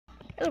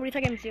Hello, we're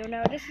talking to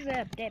now. This is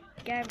a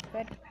guy,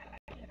 but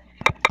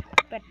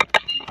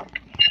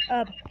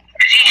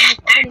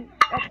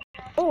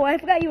oh, I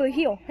forgot you were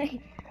here.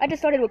 I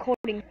just started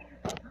recording,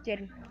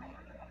 Jaden.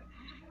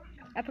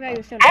 I forgot you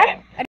were still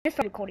recording. I just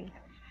started recording.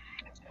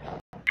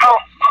 Oh,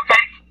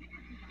 okay.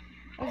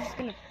 I was just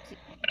gonna see.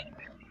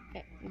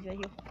 Yeah, he's right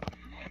here.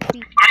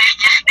 See? He's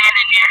just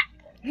standing there.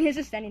 He's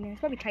just standing there. He's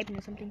probably typing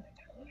or something.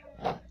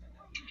 Yeah,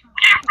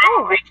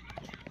 probably.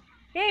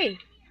 Hey!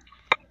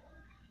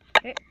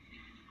 Hey.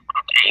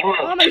 He moved.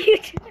 Oh, I'm a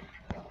YouTuber!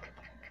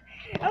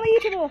 I'm a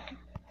YouTuber!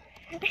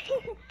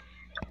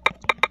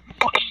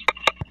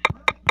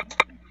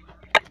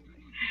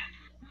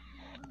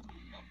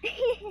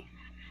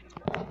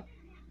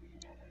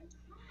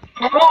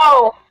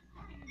 Whoa!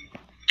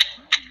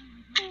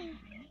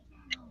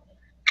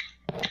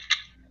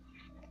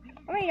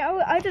 I mean,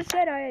 I just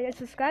said I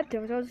subscribed to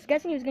him, so I was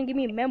guessing he was gonna give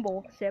me a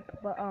membership,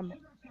 but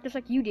just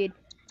like you did.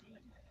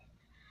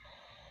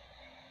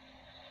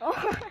 Oh,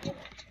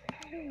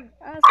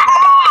 awesome.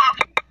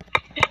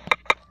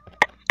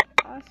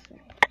 Awesome.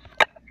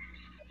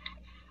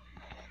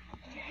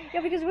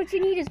 Yeah, because what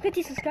you need is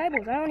 50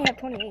 subscribers. I only have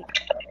 28.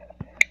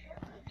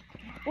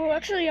 Well,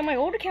 actually, on my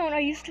old account, I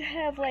used to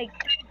have like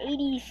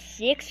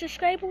 86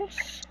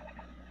 subscribers.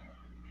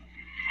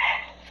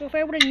 So if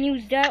I would have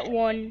used that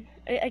one,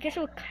 I guess it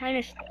would kind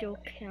of still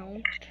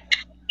count.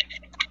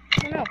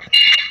 I don't know.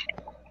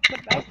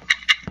 But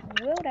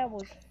well, that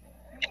was.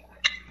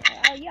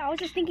 Yeah, I was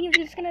just thinking if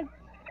you're just gonna.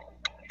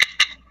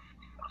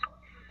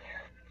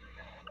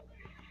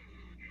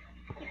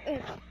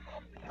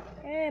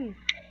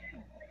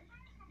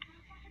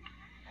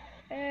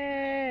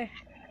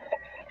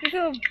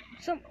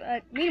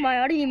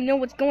 Meanwhile, I don't even know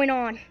what's going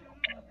on.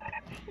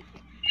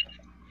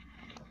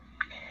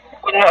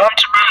 With no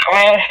answer,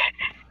 man.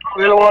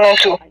 Really wanted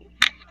to.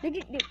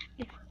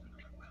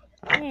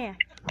 Yeah.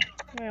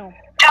 Well.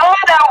 Tell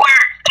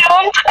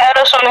him to add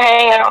us on the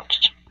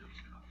Hangouts.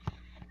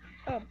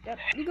 Oh,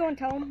 you go and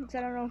tell him, because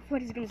I don't know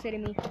what he's gonna say to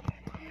me.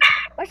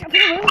 Actually,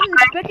 what I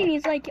was expecting,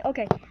 he's like,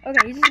 okay,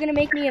 he's just gonna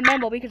make me a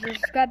member because I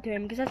subscribed to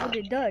him, because that's what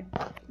it did.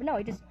 But no,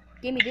 he just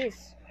gave me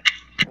this.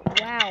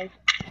 Wow.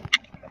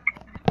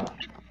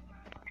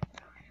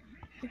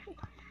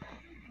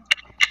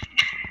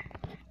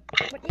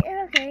 But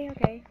yeah,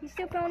 okay. He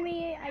still found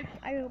me. I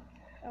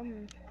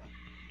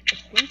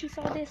think he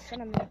saw this. I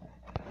don't know.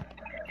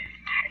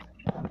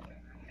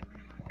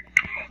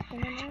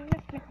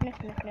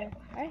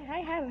 I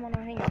have him on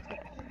our Hangouts.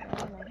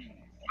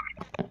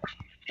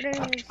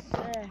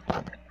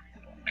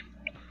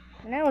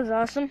 That was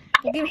awesome.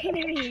 You gave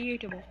me a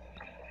YouTuber.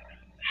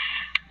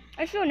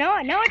 Actually, now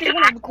I just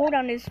want to record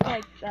on this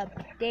for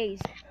like days.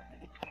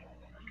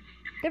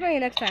 Definitely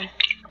next time.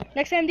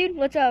 Next time, dude,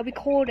 let's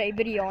record a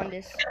video on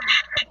this.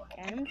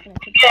 Okay, I'm just gonna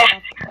take this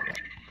off.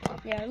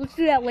 Yeah, let's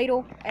do that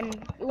later, and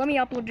let me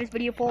upload this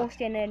video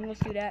first, and then let's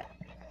do that.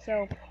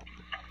 So,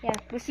 yeah,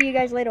 we'll see you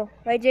guys later.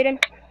 Right, Jaden?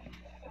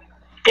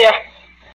 Yeah.